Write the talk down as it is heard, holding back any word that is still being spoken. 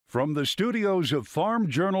From the studios of Farm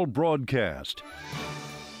Journal Broadcast,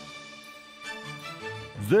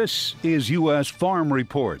 this is U.S. Farm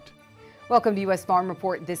Report. Welcome to U.S. Farm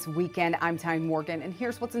Report this weekend. I'm Tyne Morgan, and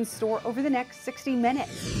here's what's in store over the next 60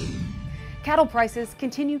 minutes. Cattle prices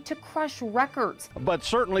continue to crush records. But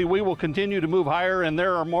certainly we will continue to move higher, and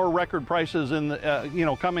there are more record prices in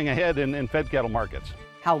the, coming ahead in fed cattle markets.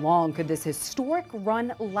 How long could this historic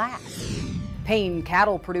run last? Paying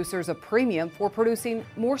cattle producers a premium for producing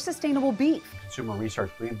more sustainable beef. Consumer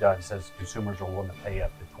research we've done says consumers are willing to pay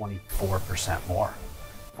up to 24% more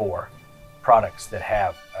for products that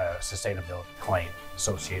have a sustainability claim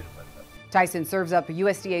associated with them. Tyson serves up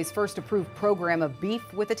USDA's first approved program of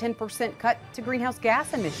beef with a 10% cut to greenhouse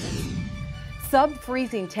gas emissions.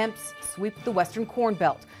 Sub-freezing temps sweep the western corn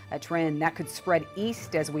belt, a trend that could spread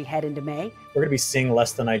east as we head into May. We're going to be seeing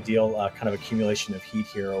less than ideal kind of accumulation of heat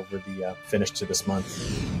here over the finish to this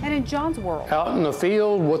month. And in John's world, out in the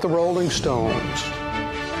field with the Rolling Stones.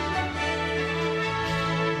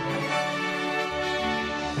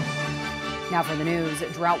 Now for the news,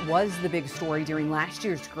 drought was the big story during last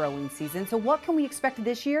year's growing season. So what can we expect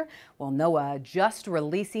this year? Well, NOAA just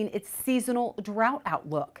releasing its seasonal drought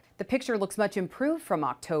outlook. The picture looks much improved from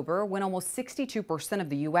October, when almost 62%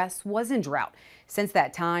 of the U.S. was in drought. Since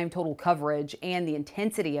that time, total coverage and the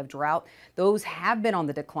intensity of drought, those have been on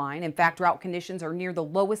the decline. In fact, drought conditions are near the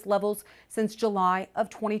lowest levels since July of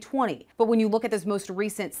 2020. But when you look at this most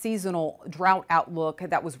recent seasonal drought outlook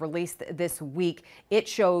that was released this week, it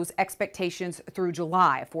shows expectations through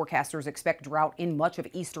July. Forecasters expect drought in much of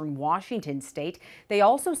eastern Washington state. They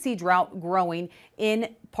also see drought growing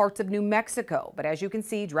in parts of New Mexico. But as you can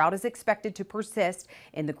see, drought is expected to persist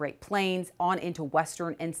in the Great Plains on into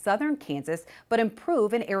western and southern Kansas, but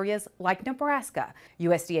improve in areas like Nebraska.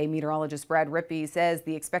 USDA meteorologist Brad Rippey says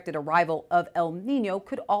the expected arrival of El Nino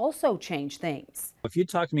could also change things. If you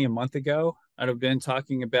talked to me a month ago, I'd have been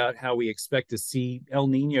talking about how we expect to see El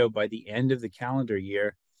Nino by the end of the calendar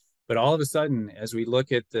year. But all of a sudden, as we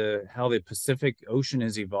look at how the Pacific Ocean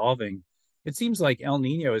is evolving, it seems like El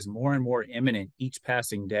Nino is more and more imminent each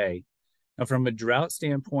passing day. Now, from a drought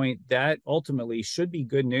standpoint, that ultimately should be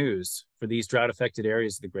good news for these drought-affected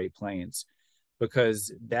areas of the Great Plains,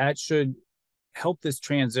 because that should help this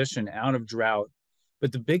transition out of drought.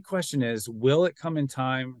 But the big question is, will it come in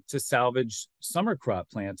time to salvage summer crop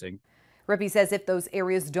planting? Rippey says if those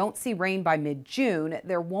areas don't see rain by mid-June,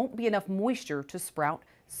 there won't be enough moisture to sprout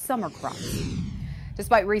summer crops.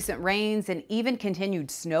 Despite recent rains and even continued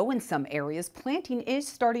snow in some areas, planting is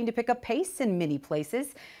starting to pick up pace in many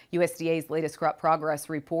places. USDA's latest crop progress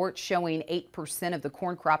report showing 8% of the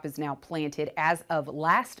corn crop is now planted as of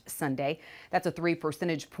last Sunday. That's a 3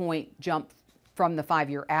 percentage point jump from the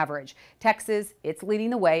 5-year average. Texas, it's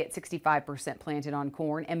leading the way at 65% planted on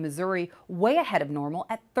corn, and Missouri way ahead of normal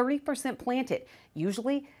at 30% planted.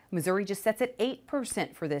 Usually, Missouri just sets at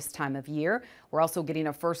 8% for this time of year. We're also getting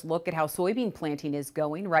a first look at how soybean planting is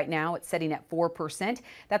going. Right now, it's setting at 4%.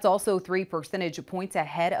 That's also 3 percentage points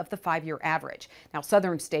ahead of the 5-year average. Now,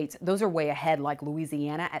 southern states, those are way ahead, like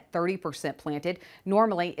Louisiana at 30% planted.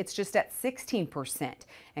 Normally, it's just at 16%.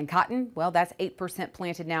 And cotton, well, that's 8%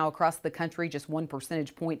 planted now across the country, just 1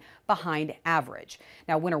 percentage point behind average.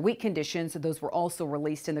 Now, winter wheat conditions, those were also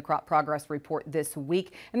released in the crop progress report this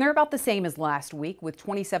week, and they're about the same as last week, with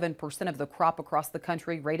 27% of the crop across the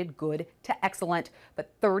country rated good to excellent,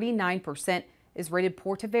 but 39% is rated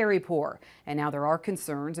poor to very poor. And now there are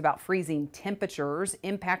concerns about freezing temperatures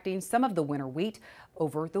impacting some of the winter wheat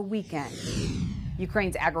over the weekend.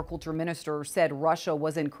 Ukraine's agriculture minister said Russia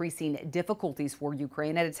was increasing difficulties for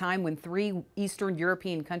Ukraine at a time when 3 Eastern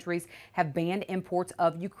European countries have banned imports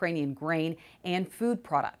of Ukrainian grain and food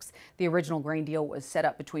products. The original grain deal was set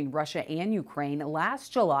up between Russia and Ukraine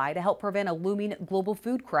last July to help prevent a looming global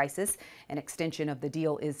food crisis. An extension of the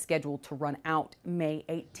deal is scheduled to run out May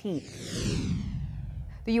 18th.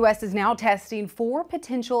 The U.S. is now testing 4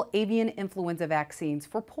 potential avian influenza vaccines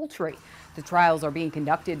for poultry. The trials are being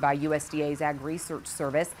conducted by USDA's Ag Research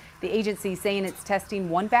Service. The agency saying it's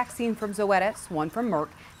testing 1 vaccine from Zoetis, 1 from Merck,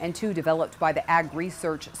 and 2 developed by the Ag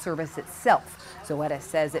Research Service itself. Zoetis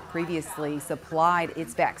says it previously supplied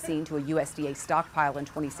its vaccine to a USDA stockpile in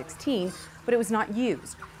 2016, but it was not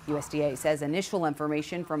used. USDA says initial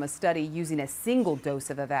information from a study using a single dose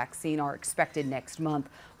of a vaccine are expected next month,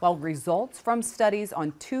 while results from studies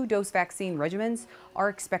on 2-dose vaccine regimens are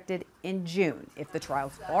expected in June. If the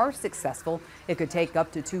trials are successful, it could take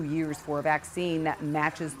up to 2 years for a vaccine that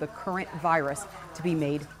matches the current virus to be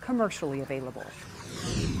made commercially available.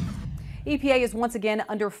 EPA is once again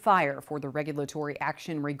under fire for the regulatory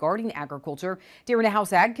action regarding agriculture. During a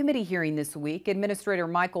House Ag Committee hearing this week, Administrator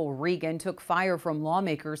Michael Regan took fire from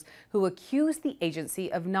lawmakers who accused the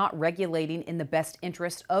agency of not regulating in the best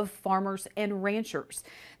interest of farmers and ranchers.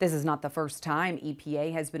 This is not the first time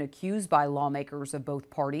EPA has been accused by lawmakers of both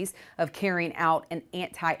parties of carrying out an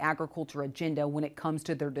anti-agriculture agenda when it comes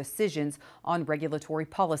to their decisions on regulatory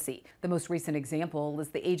policy. The most recent example is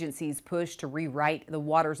the agency's push to rewrite the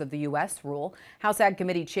Waters of the U.S. rule. House Ag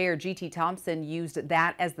Committee Chair G.T. Thompson used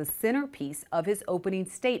that as the centerpiece of his opening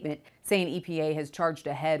statement, saying EPA has charged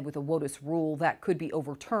ahead with a WOTUS rule that could be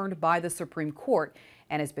overturned by the Supreme Court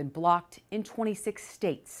and has been blocked in 26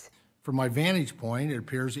 states. From my vantage point, it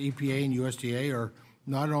appears EPA and USDA are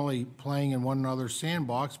not only playing in one another's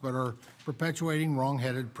sandbox, but are perpetuating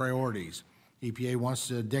wrong-headed priorities. EPA wants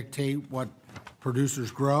to dictate what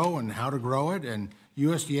producers grow and how to grow it, and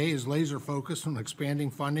USDA is laser focused on expanding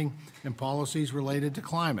funding and policies related to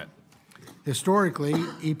climate. Historically,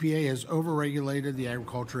 EPA has overregulated the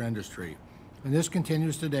agriculture industry, and this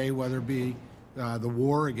continues today, whether it be the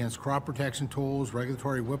war against crop protection tools,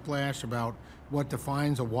 regulatory whiplash about what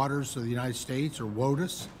defines the waters of the United States, or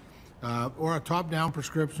WOTUS, or a top-down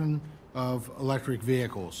prescription of electric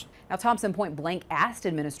vehicles. Now, Thompson point blank asked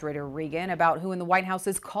Administrator Regan about who in the White House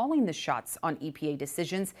is calling the shots on EPA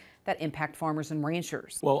decisions that impact farmers and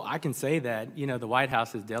ranchers. Well, I can say that, the White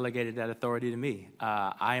House has delegated that authority to me.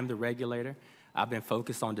 I am the regulator. I've been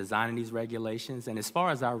focused on designing these regulations. And as far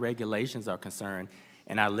as our regulations are concerned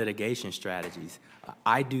and our litigation strategies,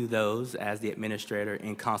 I do those as the administrator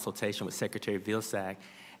in consultation with Secretary Vilsack.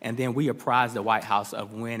 And then we apprise the White House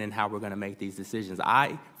of when and how we're going to make these decisions.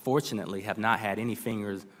 I, fortunately, have not had any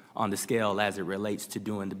fingers on the scale as it relates to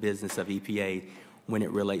doing the business of EPA when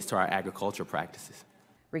it relates to our agriculture practices.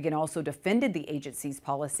 Regan also defended the agency's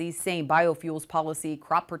policies, saying biofuels policy,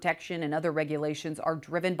 crop protection, and other regulations are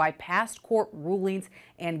driven by past court rulings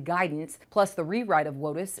and guidance, plus the rewrite of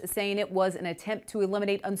WOTUS, saying it was an attempt to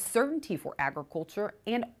eliminate uncertainty for agriculture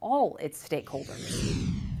and all its stakeholders.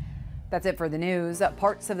 That's it for the news.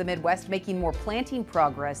 Parts of the Midwest making more planting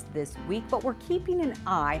progress this week, but we're keeping an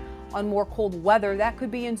eye on more cold weather that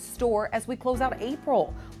could be in store as we close out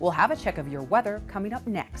April. We'll have a check of your weather coming up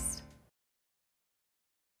next.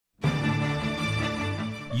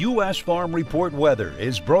 U.S. Farm Report weather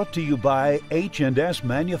is brought to you by H&S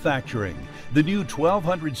Manufacturing. The new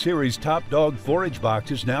 1200 series Top Dog forage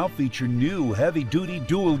boxes now feature new heavy-duty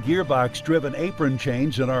dual gearbox-driven apron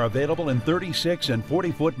chains and are available in 36 and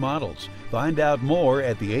 40-foot models. Find out more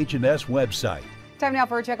at the H&S website. Time now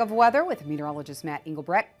for a check of weather with meteorologist Matt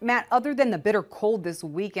Engelbrecht. Matt, other than the bitter cold this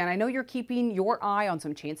weekend, I know you're keeping your eye on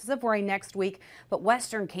some chances of rain next week, but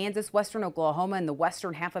western Kansas, western Oklahoma, and the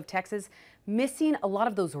western half of Texas missing a lot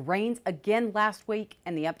of those rains again last week,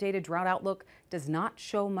 and the updated drought outlook does not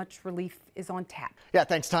show much relief is on tap. Yeah,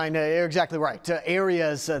 thanks, Tyne. You're exactly right.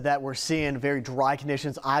 Areas that we're seeing very dry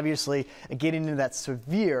conditions, obviously getting into that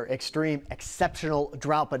severe, extreme, exceptional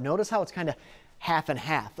drought, but notice how it's kind of half and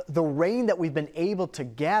half. The rain that we've been able to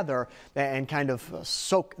gather and kind of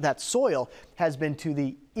soak that soil has been to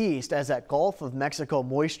the east as that Gulf of Mexico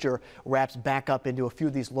moisture wraps back up into a few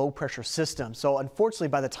of these low pressure systems. So unfortunately,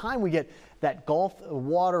 by the time we get that Gulf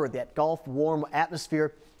water or that Gulf warm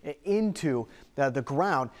atmosphere into the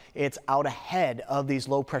ground, it's out ahead of these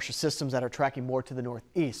low pressure systems that are tracking more to the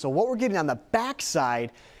northeast. So what we're getting on the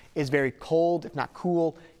backside is very cold, if not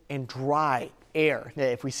cool, and dry air.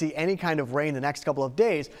 If we see any kind of rain the next couple of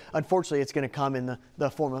days, unfortunately it's going to come in the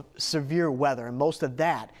form of severe weather, and most of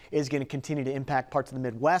that is going to continue to impact parts of the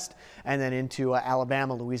Midwest and then into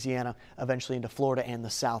Alabama, Louisiana, eventually into Florida and the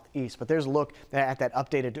southeast. But there's a look at that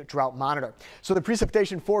updated drought monitor. So the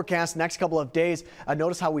precipitation forecast next couple of days,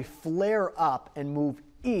 notice how we flare up and move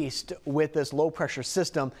east with this low pressure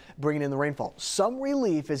system bringing in the rainfall. Some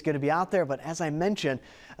relief is going to be out there, but as I mentioned,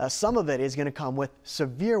 some of it is going to come with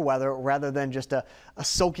severe weather rather than just a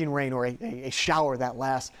soaking rain or a shower that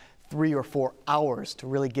lasts 3 or 4 hours to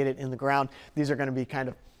really get it in the ground. These are going to be kind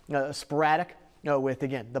of sporadic with,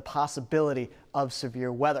 again, the possibility of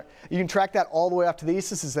severe weather. You can track that all the way up to the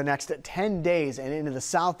east. This is the next 10 days and into the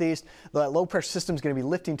southeast. The low pressure system is going to be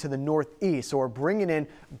lifting to the northeast, so we're bringing in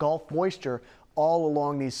Gulf moisture all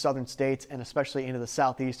along these southern states and especially into the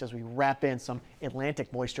southeast as we wrap in some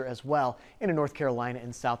Atlantic moisture as well into North Carolina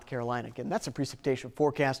and South Carolina. Again, that's a precipitation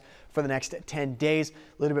forecast for the next 10 days.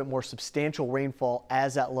 A little bit more substantial rainfall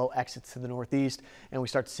as that low exits to the northeast and we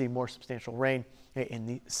start to see more substantial rain in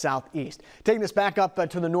the southeast. Taking this back up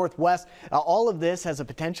to the northwest, all of this has a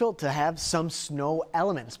potential to have some snow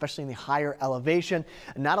element, especially in the higher elevation.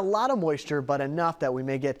 Not a lot of moisture, but enough that we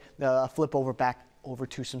may get a flip over back over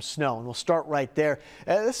to some snow. And we'll start right there.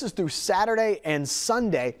 This is through Saturday and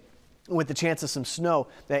Sunday, with the chance of some snow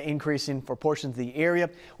that increasing for portions of the area.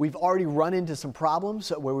 We've already run into some problems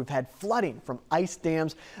where we've had flooding from ice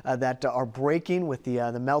dams that are breaking with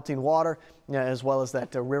the melting water, as well as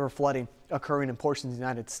that river flooding occurring in portions of the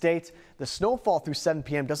United States. The snowfall through 7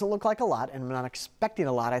 p.m. doesn't look like a lot, and I'm not expecting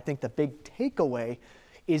a lot. I think the big takeaway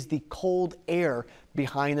is the cold air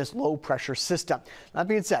behind this low pressure system. That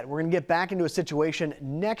being said, we're going to get back into a situation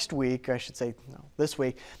next week, I should say this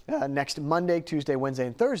week, next Monday, Tuesday, Wednesday,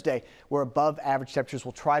 and Thursday, where above average temperatures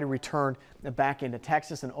will try to return back into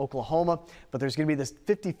Texas and Oklahoma. But there's going to be this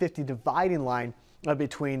 50-50 dividing line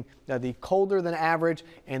between the colder than average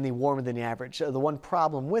and the warmer than the average. The one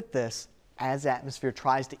problem with this, as atmosphere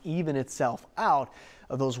tries to even itself out,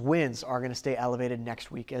 those winds are going to stay elevated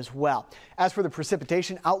next week as well. As for the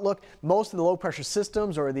precipitation outlook, most of the low pressure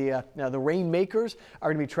systems or the rainmakers are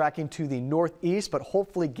going to be tracking to the northeast, but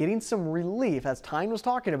hopefully getting some relief, as Tyne was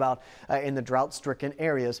talking about, in the drought-stricken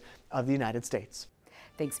areas of the United States.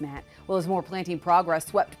 Thanks, Matt. Well, as more planting progress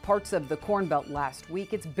swept parts of the Corn Belt last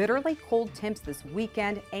week, it's bitterly cold temps this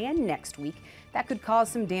weekend and next week that could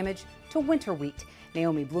cause some damage to winter wheat.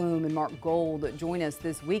 Naomi Bloom and Mark Gold join us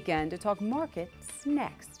this weekend to talk markets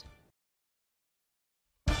next.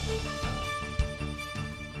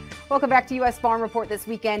 Welcome back to U.S. Farm Report this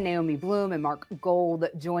weekend. Naomi Bloom and Mark Gold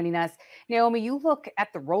joining us. Naomi, you look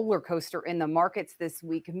at the roller coaster in the markets this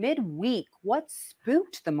week. Midweek, what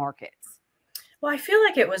spooked the markets? Well, I feel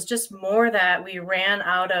like it was just more that we ran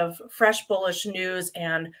out of fresh bullish news,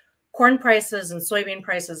 and corn prices and soybean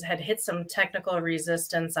prices had hit some technical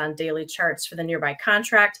resistance on daily charts for the nearby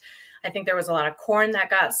contract. I think there was a lot of corn that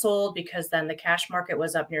got sold because then the cash market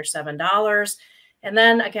was up near $7. And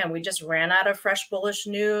then again, we just ran out of fresh bullish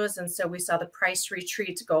news. And so we saw the price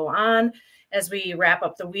retreat go on as we wrap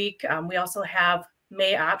up the week. We also have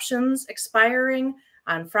May options expiring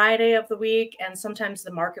on Friday of the week. And sometimes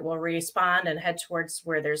the market will respond and head towards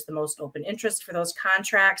where there's the most open interest for those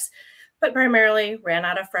contracts, but primarily ran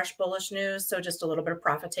out of fresh bullish news. So just a little bit of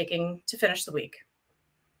profit taking to finish the week.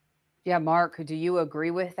 Yeah, Mark, do you agree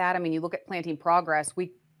with that? I mean, you look at planting progress.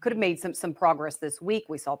 We could have made some progress this week.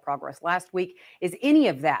 We saw progress last week. Is any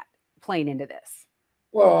of that playing into this?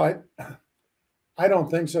 Well, I don't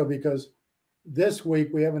think so, because this week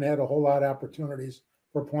we haven't had a whole lot of opportunities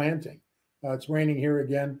for planting. It's raining here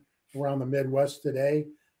again around the Midwest today.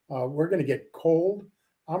 We're going to get cold.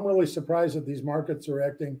 I'm really surprised that these markets are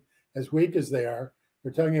acting as weak as they are.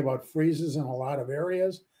 They're talking about freezes in a lot of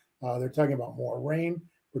areas. They're talking about more rain,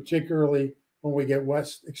 particularly when we get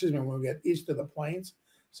when we get east of the plains.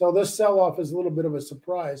 So this sell-off is a little bit of a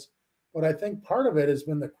surprise, but I think part of it has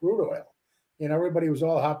been the crude oil. You know, everybody was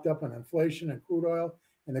all hopped up on inflation and crude oil,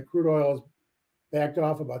 and the crude oil has backed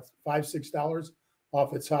off about $5-6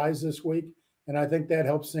 off its highs this week, and I think that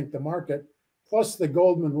helps sink the market. Plus the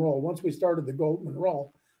Goldman roll. Once we started the Goldman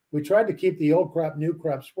roll, we tried to keep the old crop, new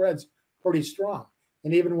crop spreads pretty strong.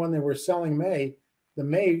 And even when they were selling May, the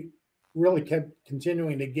May really kept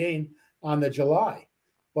continuing to gain on the July.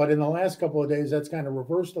 But in the last couple of days, that's kind of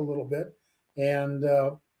reversed a little bit. And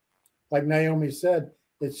like Naomi said,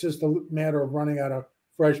 it's just a matter of running out of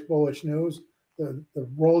fresh bullish news. The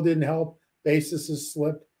roll didn't help. Basis has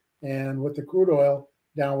slipped. And with the crude oil,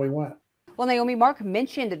 down we went. Well, Naomi, Mark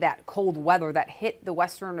mentioned that cold weather that hit the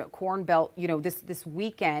Western Corn Belt, this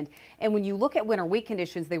weekend. And when you look at winter wheat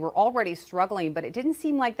conditions, they were already struggling, but it didn't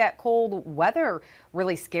seem like that cold weather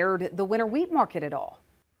really scared the winter wheat market at all.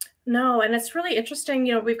 No, and it's really interesting.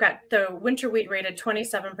 We've got the winter wheat rated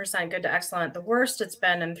 27% good to excellent, the worst it's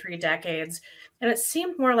been in 3 decades. And it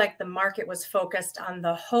seemed more like the market was focused on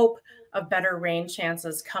the hope of better rain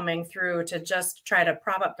chances coming through to just try to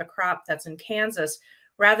prop up the crop that's in Kansas,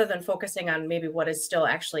 rather than focusing on maybe what is still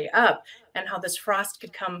actually up and how this frost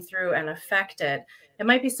could come through and affect it. It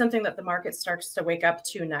might be something that the market starts to wake up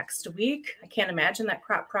to next week. I can't imagine that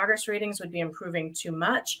crop progress ratings would be improving too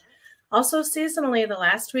much. Also, seasonally, the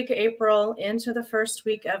last week of April into the first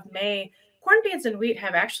week of May, corn, beans, and wheat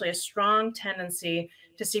have actually a strong tendency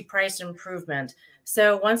to see price improvement.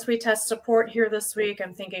 So once we test support here this week,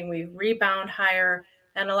 I'm thinking we rebound higher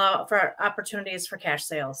and allow for opportunities for cash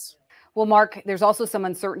sales. Well, Mark, there's also some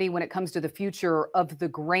uncertainty when it comes to the future of the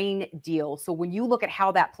grain deal. So when you look at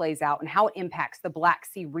how that plays out and how it impacts the Black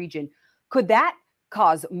Sea region, could that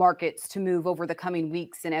cause markets to move over the coming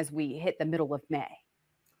weeks and as we hit the middle of May?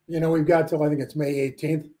 We've got till I think it's May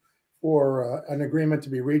 18th for an agreement to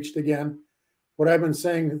be reached again. What I've been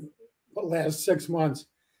saying the last 6 months,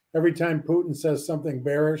 every time Putin says something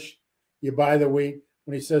bearish, you buy the wheat.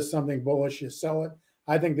 When he says something bullish, you sell it.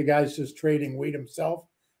 I think the guy's just trading wheat himself.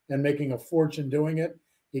 and making a fortune doing it.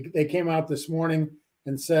 They came out this morning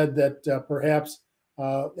and said that perhaps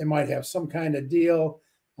they might have some kind of deal.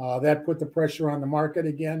 That put the pressure on the market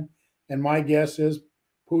again. And my guess is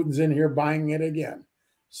Putin's in here buying it again.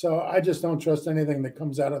 So I just don't trust anything that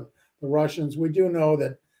comes out of the Russians. We do know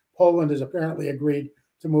that Poland has apparently agreed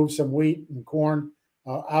to move some wheat and corn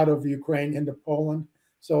out of Ukraine into Poland.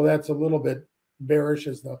 So that's a little bit bearish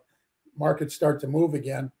as the markets start to move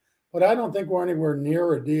again. But I don't think we're anywhere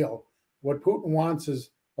near a deal. What Putin wants is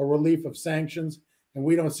a relief of sanctions, and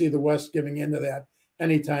we don't see the West giving into that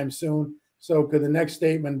anytime soon. So could the next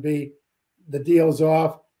statement be the deal's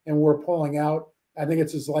off and we're pulling out? I think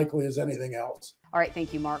it's as likely as anything else. All right,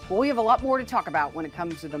 thank you, Mark. Well, we have a lot more to talk about when it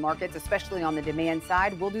comes to the markets, especially on the demand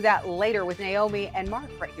side. We'll do that later with Naomi and Mark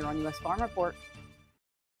right here on U.S. Farm Report.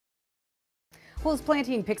 Well, as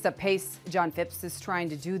planting picks up pace, John Phipps is trying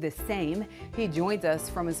to do the same. He joins us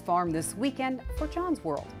from his farm this weekend for John's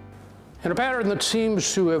World. In a pattern that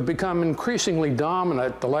seems to have become increasingly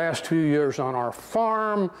dominant the last few years on our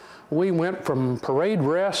farm, we went from parade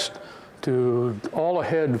rest to all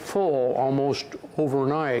ahead full almost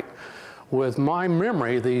overnight. With my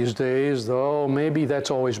memory these days, though maybe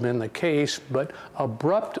that's always been the case, but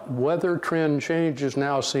abrupt weather trend changes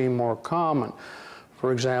now seem more common.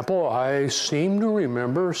 For example, I seem to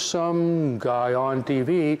remember some guy on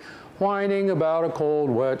TV whining about a cold,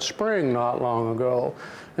 wet spring not long ago.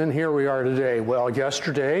 And here we are today. Well,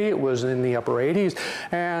 yesterday it was in the upper 80s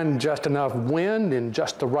and just enough wind in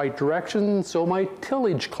just the right direction, so my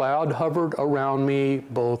tillage cloud hovered around me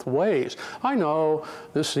both ways. I know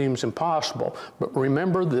this seems impossible, but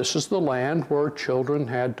remember, this is the land where children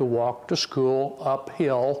had to walk to school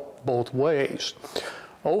uphill both ways.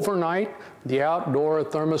 Overnight, the outdoor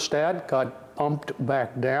thermostat got pumped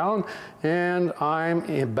back down, and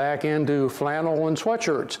I'm back into flannel and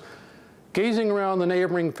sweatshirts. Gazing around the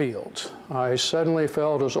neighboring fields, I suddenly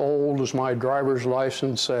felt as old as my driver's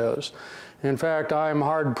license says. In fact, I'm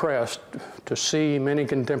hard-pressed to see many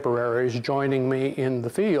contemporaries joining me in the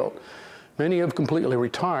field. Many have completely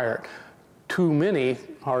retired. Too many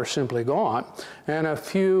are simply gone, and a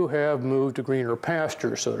few have moved to greener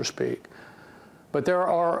pastures, so to speak. But there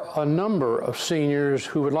are a number of seniors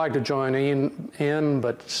who would like to join in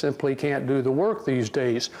but simply can't do the work these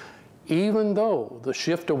days, even though the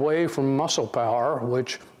shift away from muscle power,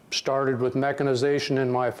 which started with mechanization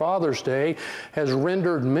in my father's day, has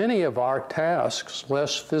rendered many of our tasks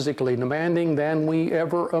less physically demanding than we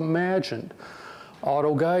ever imagined.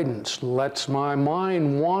 Auto guidance lets my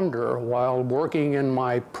mind wander while working in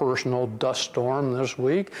my personal dust storm this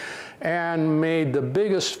week, and made the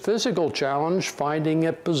biggest physical challenge finding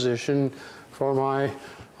a position for my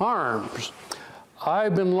arms.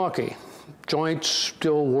 I've been lucky. Joints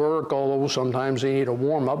still work, although sometimes they need a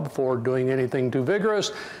warm-up before doing anything too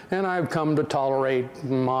vigorous, and I've come to tolerate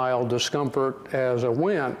mild discomfort as a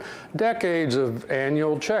win. Decades of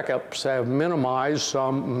annual checkups have minimized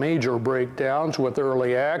some major breakdowns with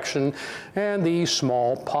early action, and the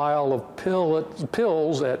small pile of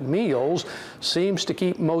pills at meals seems to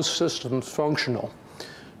keep most systems functional.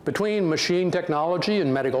 Between machine technology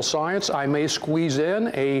and medical science, I may squeeze in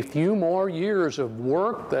a few more years of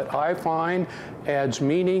work that I find adds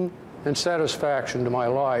meaning and satisfaction to my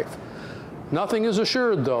life. Nothing is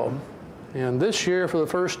assured, though, and this year, for the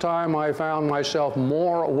first time, I found myself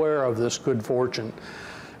more aware of this good fortune.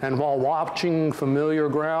 And while watching familiar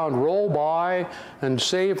ground roll by and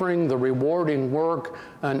savoring the rewarding work,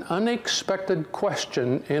 an unexpected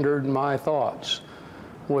question entered my thoughts.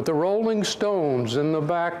 With the Rolling Stones in the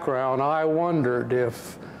background, I wondered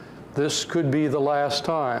if this could be the last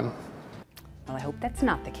time. Well, I hope that's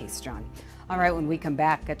not the case, John. All right, when we come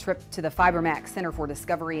back, a trip to the FiberMax Center for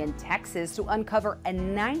Discovery in Texas to uncover a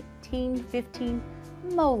 1915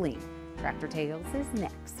 Moline. Tractor Tales is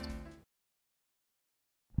next.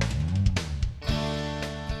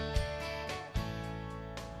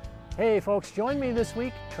 Hey folks, join me this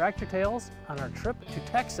week, Tractor Tales, on our trip to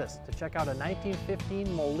Texas to check out a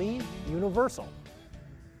 1915 Moline Universal.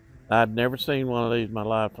 I'd never seen one of these in my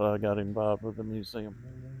life till I got involved with the museum.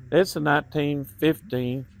 It's a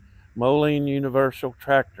 1915 Moline Universal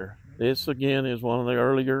tractor. This again is one of the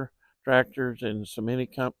earlier tractors, and so many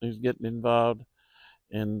companies getting involved.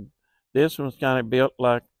 And this one's kind of built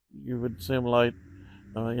like you would simulate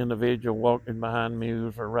an individual walking behind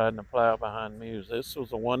mules or riding a plow behind mules. This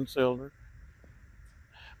was a one-cylinder.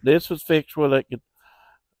 This was fixed where they could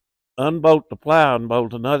unbolt the plow and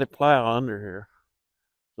bolt another plow under here.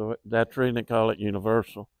 So that's the reason they call it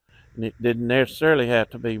universal. And it didn't necessarily have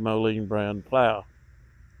to be Moline brand plow.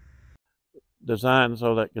 Designed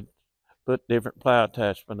so that could put different plow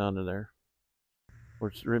attachment under there.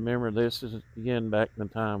 Remember, this is again back in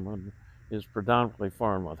the time when it was predominantly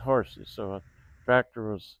farmed with horses, so a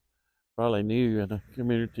tractor was probably new, and a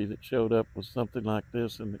community that showed up with something like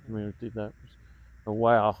this in the community, that was a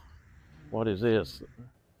wow, what is this?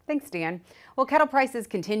 Thanks, Dan. Well, cattle prices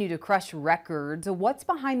continue to crush records. What's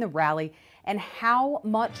behind the rally and how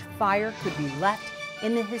much fire could be left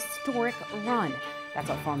in the historic run? That's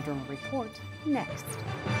our Farm Journal report next.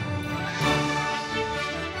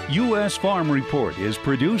 U.S. Farm Report is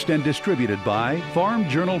produced and distributed by Farm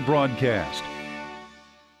Journal Broadcast.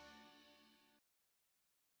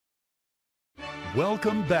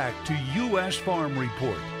 Welcome back to U.S. Farm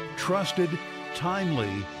Report. Trusted,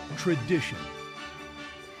 timely, tradition.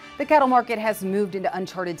 The cattle market has moved into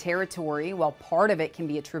uncharted territory. While part of it can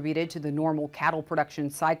be attributed to the normal cattle production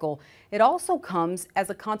cycle, it also comes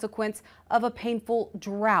as a consequence of a painful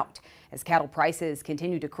drought. As cattle prices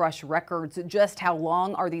continue to crush records, just how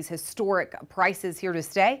long are these historic prices here to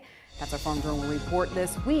stay? That's our Farm Journal report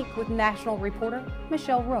this week with national reporter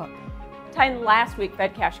Michelle Rook. Tyne, last week,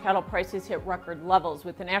 fed cash cattle prices hit record levels,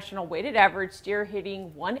 with the national weighted average steer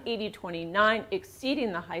hitting 180.29,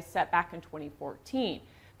 exceeding the high set back in 2014.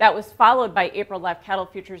 That was followed by April live cattle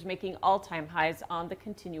futures making all-time highs on the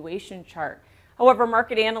continuation chart. However,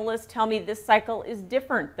 market analysts tell me this cycle is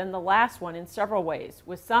different than the last one in several ways,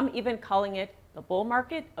 with some even calling it the bull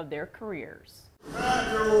market of their careers.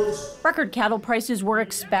 Record cattle prices were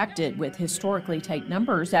expected, with historically tight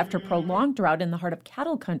numbers after prolonged drought in the heart of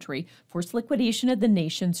cattle country forced liquidation of the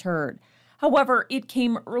nation's herd. However, it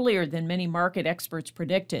came earlier than many market experts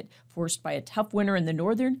predicted, forced by a tough winter in the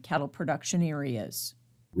northern cattle production areas.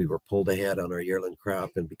 We were pulled ahead on our yearling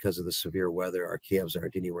crop, and because of the severe weather, our calves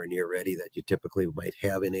aren't anywhere near ready that you typically might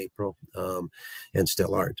have in April, and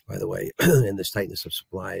still aren't, by the way. And this tightness of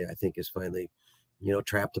supply, I think, is finally,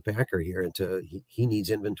 trapped the packer here into he needs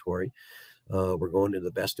inventory. We're going into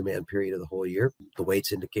the best demand period of the whole year. The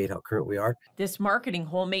weights indicate how current we are. This marketing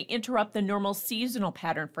hole may interrupt the normal seasonal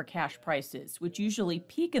pattern for cash prices, which usually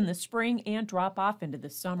peak in the spring and drop off into the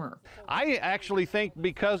summer. I actually think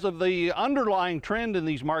because of the underlying trend in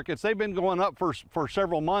these markets, they've been going up for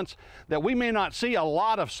several months, that we may not see a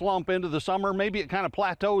lot of slump into the summer. Maybe it kind of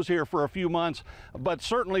plateaus here for a few months, but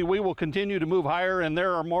certainly we will continue to move higher, and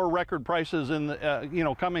there are more record prices in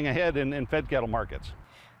the, coming ahead in fed cattle markets.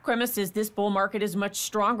 Krema says this bull market is much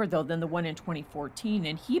stronger, though, than the one in 2014,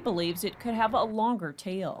 and he believes it could have a longer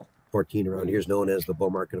tail. 14 around here is known as the bull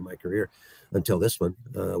market of my career until this one,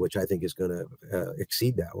 which I think is going to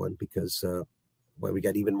exceed that one because we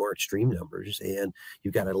got even more extreme numbers, and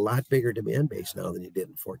you've got a lot bigger demand base now than you did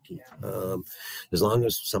in 14. As long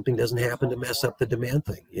as something doesn't happen to mess up the demand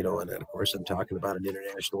thing, and of course I'm talking about an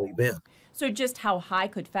international event. So just how high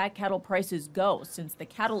could fat cattle prices go, since the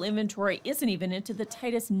cattle inventory isn't even into the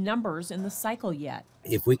tightest numbers in the cycle yet?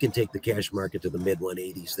 If we can take the cash market to the mid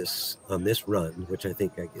 180s on this run, which I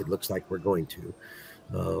think it looks like we're going to,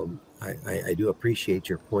 I do appreciate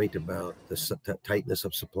your point about the tightness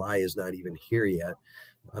of supply is not even here yet.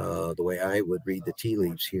 The way I would read the tea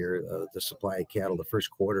leaves here, the supply of cattle the first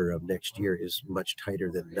quarter of next year is much tighter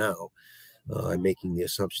than now. I'm making the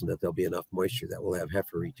assumption that there'll be enough moisture that will have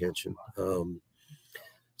heifer retention.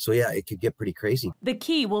 So yeah, it could get pretty crazy. The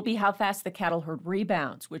key will be how fast the cattle herd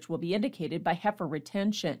rebounds, which will be indicated by heifer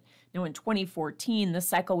retention. Now in 2014, the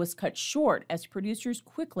cycle was cut short as producers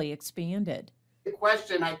quickly expanded. The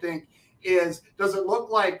question, I think, is does it look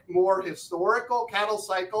like more historical cattle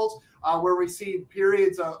cycles where we see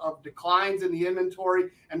periods of declines in the inventory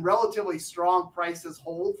and relatively strong prices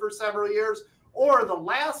hold for several years, or the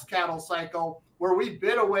last cattle cycle where we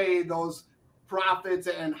bid away those profits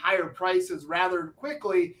and higher prices rather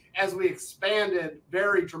quickly as we expanded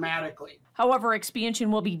very dramatically? However, expansion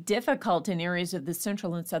will be difficult in areas of the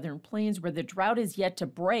central and southern plains where the drought is yet to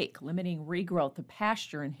break, limiting regrowth of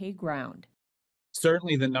pasture and hay ground.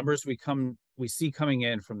 Certainly the numbers we see coming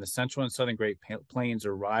in from the central and southern Great Plains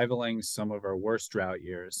are rivaling some of our worst drought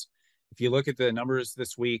years. If you look at the numbers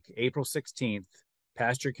this week, April 16th,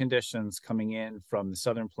 pasture conditions coming in from the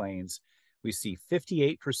southern plains, we see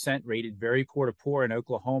 58% rated very poor to poor in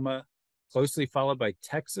Oklahoma, closely followed by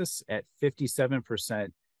Texas at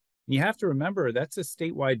 57%. You have to remember that's a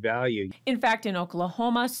statewide value. In fact, in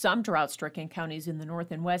Oklahoma, some drought-stricken counties in the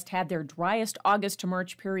north and west had their driest August to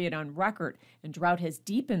March period on record, and drought has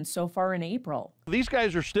deepened so far in April. These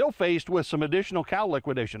guys are still faced with some additional cow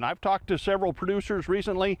liquidation. I've talked to several producers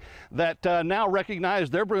recently that now recognize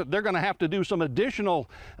they're going to have to do some additional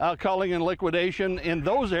culling and liquidation in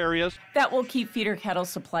those areas. That will keep feeder cattle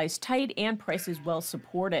supplies tight and prices well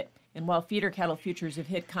supported. And while feeder cattle futures have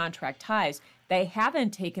hit contract highs, They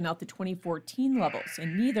haven't taken out the 2014 levels,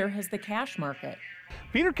 and neither has the cash market.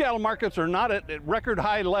 Feeder cattle markets are not at record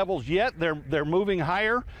high levels yet. They're moving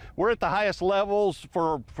higher. We're at the highest levels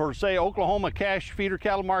for say Oklahoma cash feeder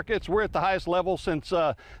cattle markets. We're at the highest level since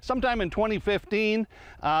sometime in 2015.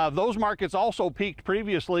 Those markets also peaked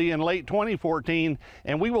previously in late 2014,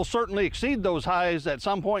 and we will certainly exceed those highs at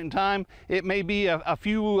some point in time. It may be a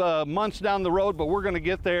few months down the road, but we're going to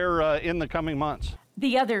get there in the coming months.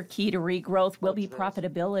 The other key to regrowth will be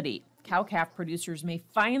profitability. Cow-calf producers may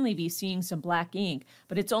finally be seeing some black ink,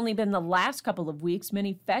 but it's only been the last couple of weeks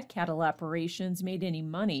many fed cattle operations made any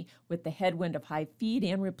money with the headwind of high feed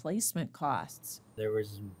and replacement costs. There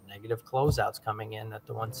was negative closeouts coming in at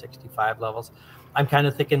the 165 levels. I'm kind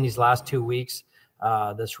of thinking these last 2 weeks,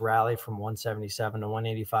 this rally from 177 to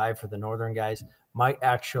 185 for the northern guys might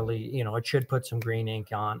actually, it should put some green ink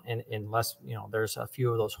on, and unless, there's a few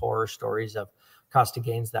of those horror stories of cost of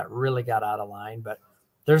gains that really got out of line, but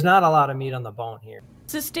there's not a lot of meat on the bone here.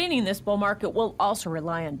 Sustaining this bull market will also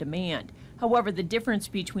rely on demand. However, the difference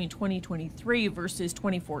between 2023 versus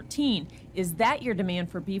 2014 is that year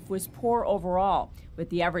demand for beef was poor overall, with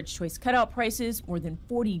the average choice cutout prices more than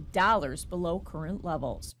 $40 below current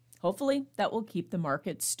levels. Hopefully, that will keep the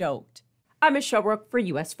market stoked. I'm Michelle Rook for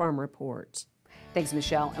U.S. Farm Report. Thanks,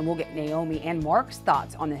 Michelle. And we'll get Naomi and Mark's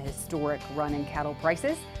thoughts on the historic run in cattle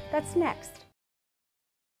prices. That's next.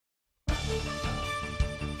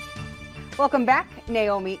 Welcome back,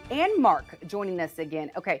 Naomi and Mark joining us again.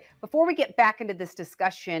 Okay, before we get back into this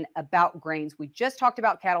discussion about grains, we just talked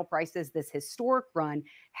about cattle prices, this historic run.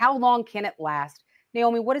 How long can it last?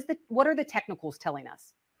 Naomi, what are the technicals telling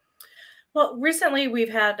us? Well, recently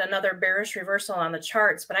we've had another bearish reversal on the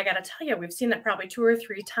charts, but I got to tell you, we've seen that probably 2 or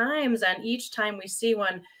 3 times. And each time we see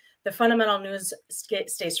one, the fundamental news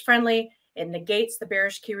stays friendly. It negates the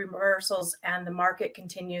bearish key reversals and the market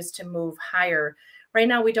continues to move higher. Right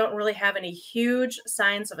now, we don't really have any huge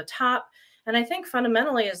signs of a top. And I think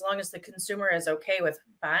fundamentally, as long as the consumer is okay with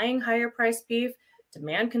buying higher priced beef,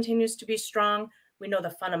 demand continues to be strong. We know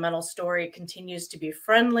the fundamental story continues to be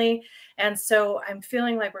friendly. And so I'm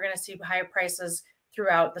feeling like we're going to see higher prices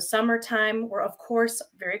throughout the summertime. We're, of course,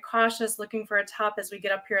 very cautious looking for a top as we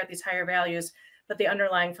get up here at these higher values, but the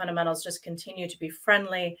underlying fundamentals just continue to be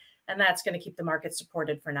friendly. And that's going to keep the market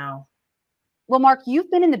supported for now. Well, Mark, you've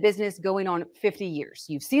been in the business going on 50 years.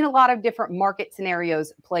 You've seen a lot of different market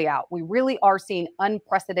scenarios play out. We really are seeing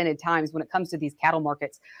unprecedented times when it comes to these cattle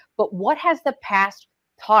markets. But what has the past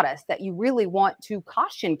taught us that you really want to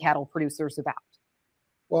caution cattle producers about?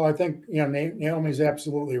 Well, I think, Naomi's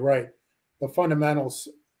absolutely right. The fundamentals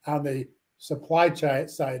on the supply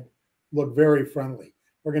side look very friendly.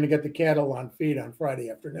 We're going to get the cattle on feed on Friday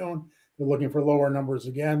afternoon. They're looking for lower numbers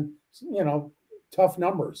again, tough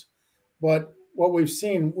numbers. But what we've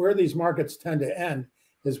seen where these markets tend to end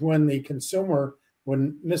is when the consumer,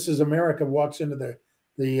 when Mrs. America walks into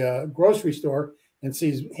the grocery store and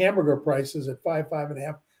sees hamburger prices at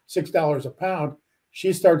 $5.50, $6 a pound,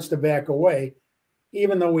 she starts to back away.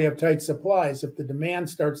 Even though we have tight supplies, if the demand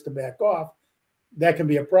starts to back off, that can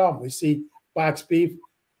be a problem. We see box beef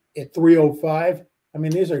at $3.05. I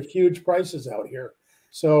mean, these are huge prices out here.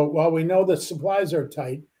 So while we know the supplies are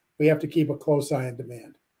tight, we have to keep a close eye on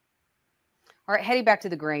demand. All right, heading back to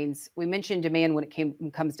the grains, we mentioned demand when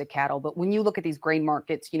it comes to cattle, but when you look at these grain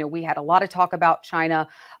markets, we had a lot of talk about China,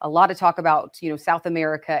 a lot of talk about, South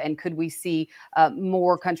America, and could we see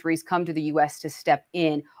more countries come to the U.S. to step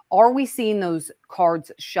in? Are we seeing those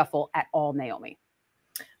cards shuffle at all, Naomi?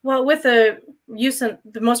 Well, with the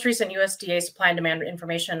most recent USDA supply and demand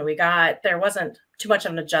information we got, there wasn't too much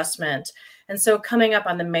of an adjustment. And so coming up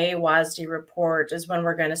on the May WASDE report is when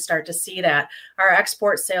we're going to start to see that. Our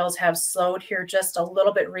export sales have slowed here just a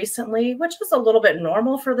little bit recently, which is a little bit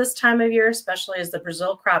normal for this time of year, especially as the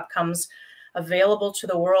Brazil crop comes available to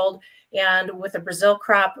the world. And with the Brazil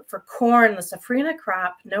crop for corn, the safrinha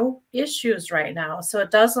crop, no issues right now. So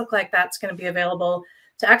it does look like that's going to be available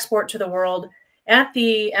to export to the world at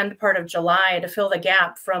the end part of July to fill the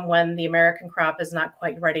gap from when the American crop is not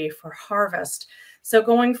quite ready for harvest. So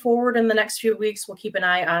going forward in the next few weeks, we'll keep an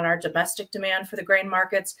eye on our domestic demand for the grain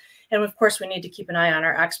markets. And of course, we need to keep an eye on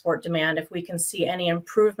our export demand. If we can see any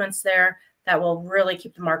improvements there, that will really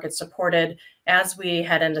keep the market supported as we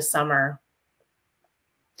head into summer.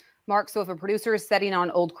 Mark, so if a producer is setting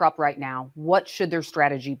on old crop right now, what should their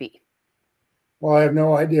strategy be? Well, I have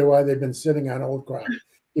no idea why they've been sitting on old crop.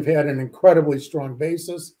 You've had an incredibly strong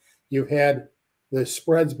basis. You've had the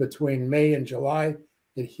spreads between May and July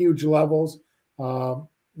at huge levels.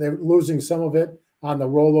 They're losing some of it on the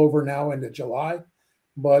rollover now into July.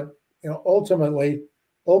 But ultimately,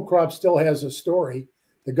 old crop still has a story.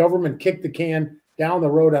 the government kicked the can down the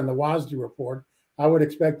road on the WASDE report. I would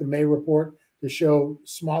expect the May report to show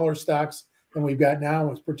smaller stocks than we've got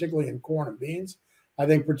now, particularly in corn and beans. I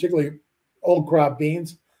think particularly old crop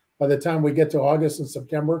beans, by the time we get to August and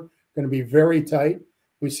September, going to be very tight.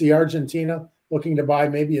 We see Argentina looking to buy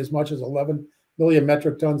maybe as much as 11 million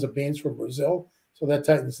metric tons of beans from Brazil. So that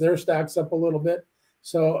tightens their stocks up a little bit.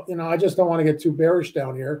 So, I just don't want to get too bearish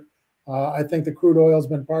down here. I think the crude oil has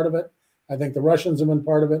been part of it. I think the Russians have been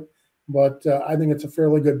part of it. But I think it's a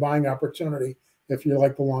fairly good buying opportunity if you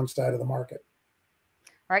like the long side of the market.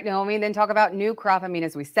 All right, Naomi, then talk about new crop. I mean,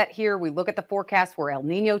 as we sit here, we look at the forecast for El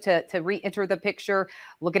Nino to re-enter the picture,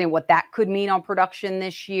 looking at what that could mean on production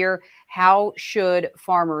this year. How should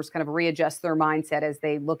farmers kind of readjust their mindset as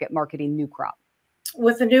they look at marketing new crop?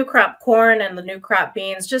 With the new crop corn and the new crop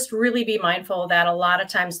beans, just really be mindful that a lot of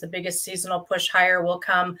times the biggest seasonal push higher will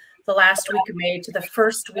come the last week of May to the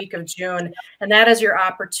first week of June. And that is your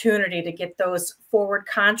opportunity to get those forward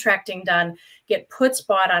contracting done, get puts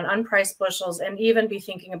bought on unpriced bushels, and even be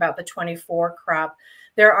thinking about the 24 crop.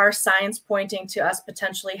 There are signs pointing to us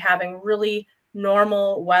potentially having really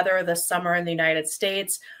normal weather this summer in the United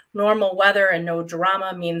States. Normal weather and no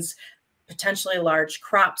drama means potentially large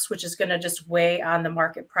crops, which is going to just weigh on the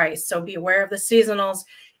market price. So be aware of the seasonals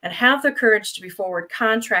and have the courage to be forward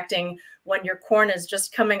contracting when your corn is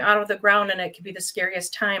just coming out of the ground, and it can be the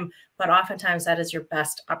scariest time, but oftentimes that is your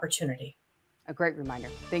best opportunity. A great reminder.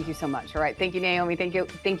 Thank you so much. All right. Thank you, Naomi.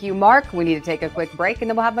 Thank you, Mark. We need to take a quick break, and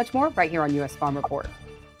then we'll have much more right here on U.S. Farm Report.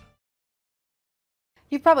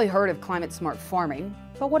 You've probably heard of climate smart farming,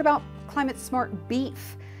 but what about climate smart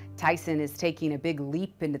beef? Tyson is taking a big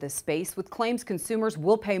leap into the space with claims consumers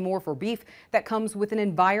will pay more for beef that comes with an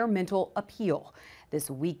environmental appeal.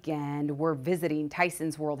 This weekend, we're visiting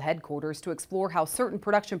Tyson's world headquarters to explore how certain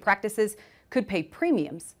production practices could pay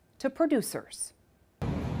premiums to producers.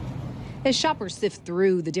 As shoppers sift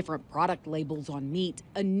through the different product labels on meat,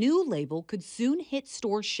 a new label could soon hit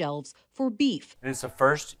store shelves for beef. It's the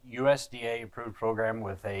first USDA-approved program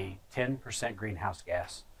with a 10% greenhouse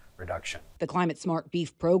gas reduction. The Climate Smart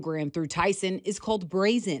Beef program through Tyson is called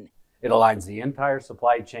Brazen. It aligns the entire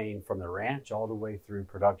supply chain from the ranch all the way through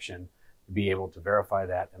production to be able to verify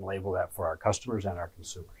that and label that for our customers and our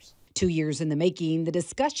consumers. 2 years in the making, the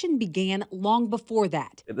discussion began long before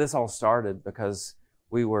that. This all started because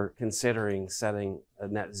we were considering setting a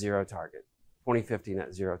net zero target, 2050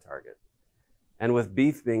 net zero target. And with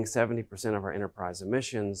beef being 70% of our enterprise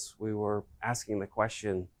emissions, we were asking the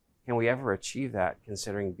question, can we ever achieve that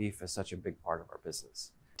considering beef is such a big part of our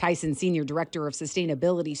business? Tyson Senior Director of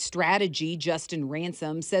Sustainability Strategy, Justin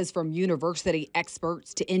Ransom, says from university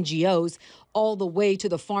experts to NGOs, all the way to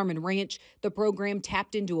the farm and ranch, the program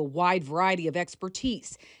tapped into a wide variety of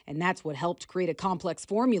expertise. And that's what helped create a complex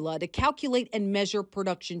formula to calculate and measure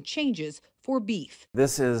production changes for beef.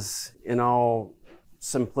 This is, in all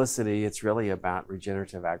simplicity, it's really about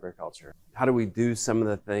regenerative agriculture. How do we do some of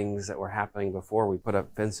the things that were happening before we put up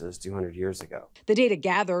fences 200 years ago? The data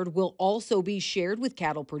gathered will also be shared with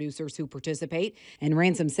cattle producers who participate. And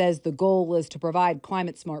Ransom says the goal is to provide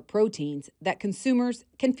climate-smart proteins that consumers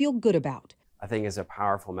can feel good about. I think it's a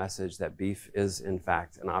powerful message that beef is, in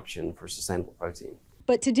fact, an option for sustainable protein.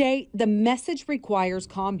 But today, the message requires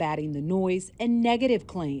combating the noise and negative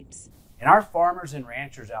claims. And our farmers and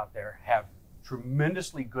ranchers out there have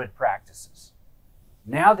tremendously good practices.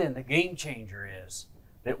 Now then, the game changer is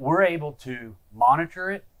that we're able to monitor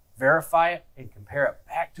it, verify it, and compare it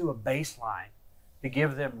back to a baseline to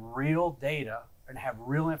give them real data and have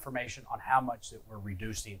real information on how much that we're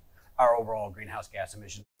reducing our overall greenhouse gas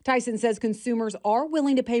emissions. Tyson says consumers are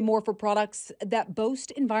willing to pay more for products that boast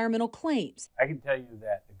environmental claims. I can tell you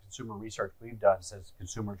that the consumer research we've done says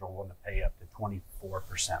consumers are willing to pay up to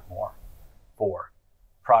 24% more for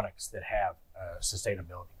products that have a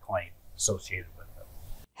sustainability claim associated with them.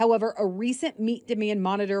 However, a recent meat demand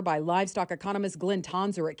monitor by livestock economist Glenn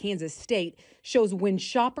Tonzer at Kansas State shows when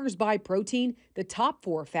shoppers buy protein, the top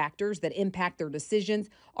 4 factors that impact their decisions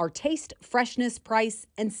are taste, freshness, price,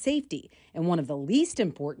 and safety. And one of the least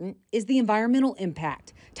important is the environmental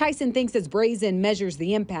impact. Tyson thinks as Brazen measures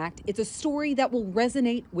the impact, it's a story that will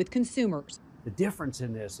resonate with consumers. The difference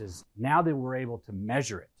in this is now that we're able to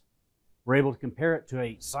measure it, we're able to compare it to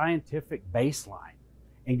a scientific baseline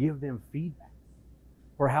and give them feedback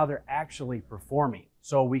for how they're actually performing.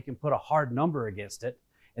 So we can put a hard number against it.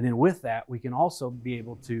 And then with that, we can also be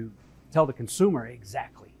able to tell the consumer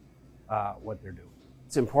exactly what they're doing.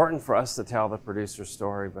 It's important for us to tell the producer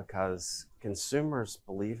story because consumers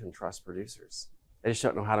believe and trust producers. They just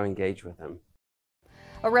don't know how to engage with them.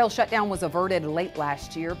 A rail shutdown was averted late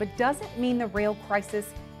last year, but doesn't mean the rail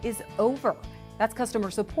crisis is over. That's customer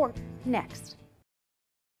support next.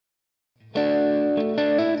 Well,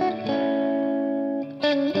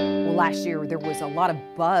 last year there was a lot of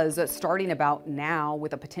buzz starting about now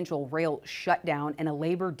with a potential rail shutdown and a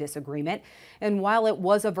labor disagreement. And while it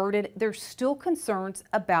was averted, there's still concerns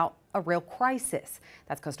about a rail crisis.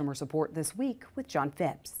 That's customer support this week with John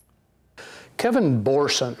Phipps. Kevin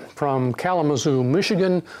Borson from Kalamazoo,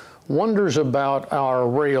 Michigan, wonders about our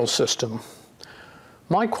rail system.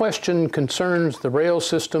 My question concerns the rail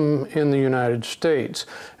system in the United States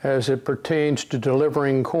as it pertains to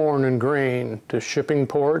delivering corn and grain to shipping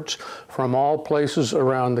ports from all places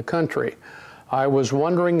around the country. I was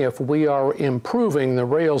wondering if we are improving the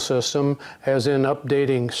rail system, as in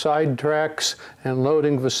updating side tracks and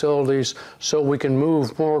loading facilities so we can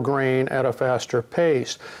move more grain at a faster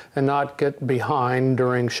pace and not get behind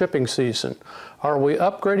during shipping season. Are we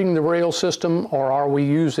upgrading the rail system, or are we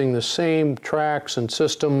using the same tracks and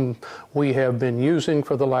system we have been using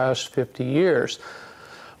for the last 50 years?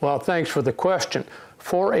 Well, thanks for the question.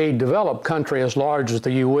 For a developed country as large as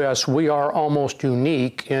the U.S., we are almost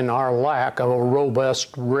unique in our lack of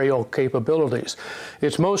robust rail capabilities.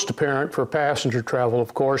 It's most apparent for passenger travel,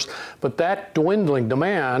 of course, but that dwindling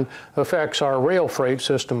demand affects our rail freight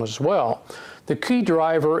system as well. The key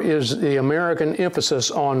driver is the American emphasis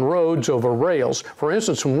on roads over rails. For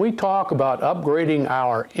instance, when we talk about upgrading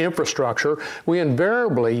our infrastructure, we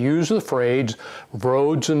invariably use the phrase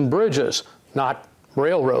roads and bridges, not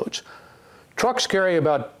railroads. Trucks carry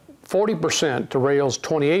about 40% to rails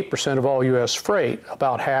 28% of all U.S. freight.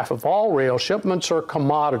 About half of all rail shipments are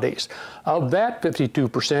commodities. Of that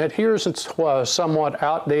 52%, here's a somewhat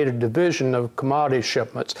outdated division of commodity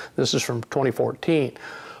shipments. This is from 2014.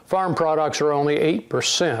 Farm products are only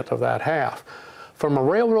 8% of that half. From a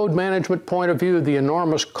railroad management point of view, the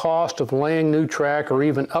enormous cost of laying new track or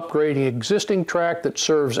even upgrading existing track that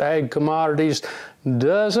serves ag commodities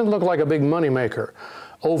doesn't look like a big moneymaker.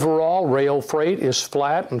 Overall, rail freight is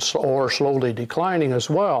flat or slowly declining as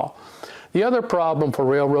well. The other problem for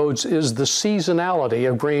railroads is the seasonality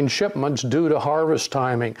of grain shipments due to harvest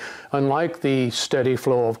timing, unlike the steady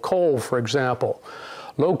flow of coal, for example.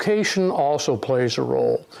 Location also plays a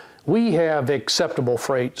role. We have acceptable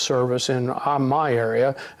freight service in my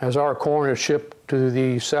area, as our corn is shipped to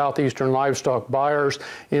the southeastern livestock buyers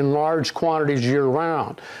in large quantities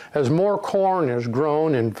year-round. As more corn is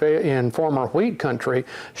grown in former wheat country,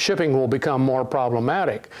 shipping will become more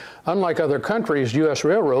problematic. Unlike other countries, U.S.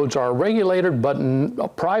 railroads are regulated but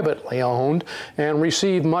privately owned and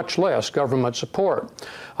receive much less government support.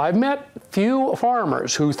 I've met few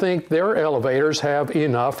farmers who think their elevators have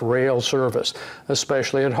enough rail service,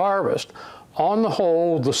 especially at harvest. On the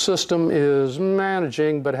whole, the system is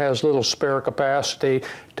managing but has little spare capacity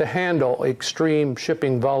to handle extreme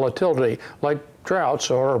shipping volatility like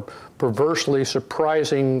droughts or perversely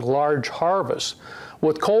surprising large harvests.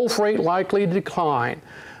 With coal freight likely to decline,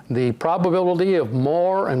 the probability of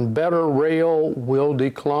more and better rail will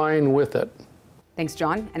decline with it. Thanks,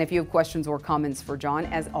 John. And if you have questions or comments for John,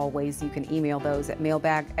 as always, you can email those at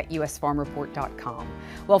mailbag@usfarmreport.com.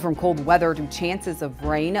 Well, from cold weather to chances of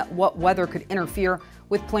rain, what weather could interfere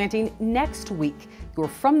with planting next week? Your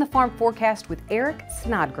From the Farm forecast with Eric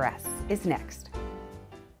Snodgrass is next.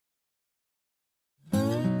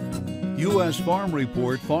 U.S. Farm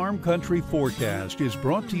Report Farm Country Forecast is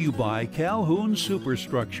brought to you by Calhoun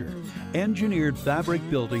Superstructure, engineered fabric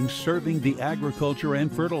buildings serving the agriculture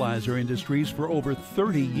and fertilizer industries for over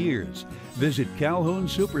 30 years. Visit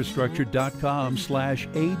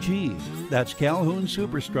calhounsuperstructure.com/AG. That's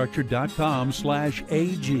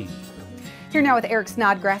calhounsuperstructure.com/AG. Here now with Eric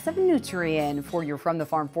Snodgrass of Nutrien for your From the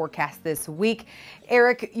Farm forecast this week.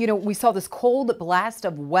 Eric, we saw this cold blast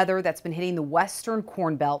of weather that's been hitting the western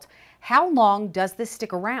Corn Belt. How long does this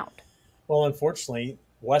stick around? Well, unfortunately,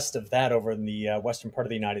 west of that, over in the western part of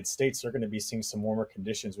the United States, they're going to be seeing some warmer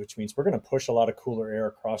conditions, which means we're going to push a lot of cooler air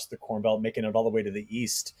across the Corn Belt, making it all the way to the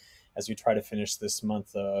east as we try to finish this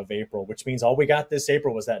month of April, which means all we got this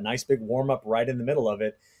April was that nice big warm up right in the middle of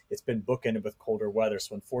it. It's been bookended with colder weather.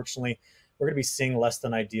 So unfortunately, we're going to be seeing less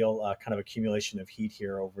than ideal kind of accumulation of heat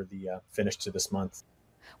here over the finish to this month.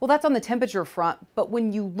 Well, that's on the temperature front, but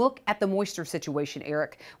when you look at the moisture situation,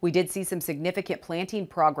 Eric, we did see some significant planting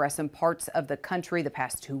progress in parts of the country the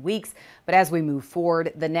past 2 weeks. But as we move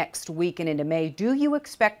forward the next week and into May, do you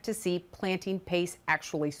expect to see planting pace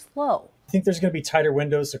actually slow? I think there's going to be tighter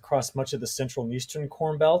windows across much of the central and eastern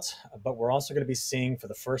Corn Belt, but we're also going to be seeing for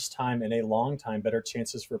the first time in a long time better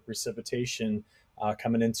chances for precipitation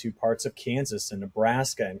coming into parts of Kansas and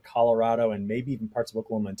Nebraska and Colorado and maybe even parts of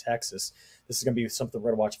Oklahoma and Texas. This is going to be something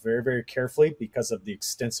we're going to watch very, very carefully because of the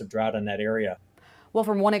extensive drought in that area. Well,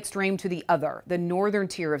 from one extreme to the other, the northern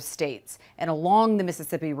tier of states and along the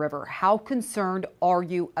Mississippi River, how concerned are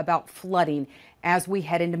you about flooding as we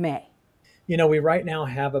head into May? You know, we right now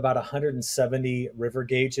have about 170 river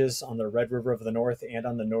gauges on the Red River of the North and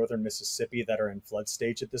on the northern Mississippi that are in flood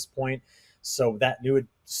stage at this point. So that new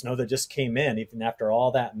snow that just came in, even after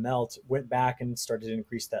all that melt, went back and started to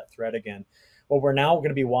increase that threat again. What we're now going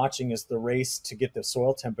to be watching is the race to get the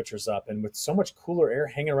soil temperatures up. And with so much cooler air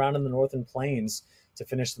hanging around in the northern plains to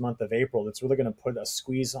finish the month of April, it's really going to put a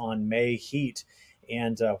squeeze on May heat.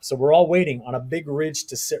 And so we're all waiting on a big ridge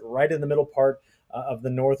to sit right in the middle part of the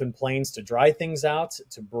northern plains to dry things out,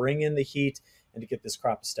 to bring in the heat, and to get this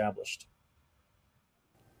crop established.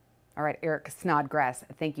 All right, Eric Snodgrass,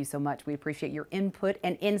 thank you so much. We appreciate your input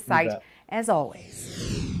and insight as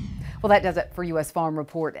always. Well, that does it for U.S. Farm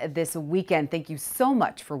Report this weekend. Thank you so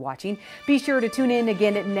much for watching. Be sure to tune in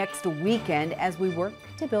again next weekend as we work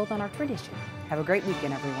to build on our tradition. Have a great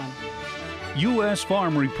weekend, everyone. U.S.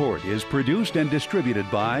 Farm Report is produced and distributed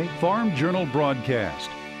by Farm Journal Broadcast.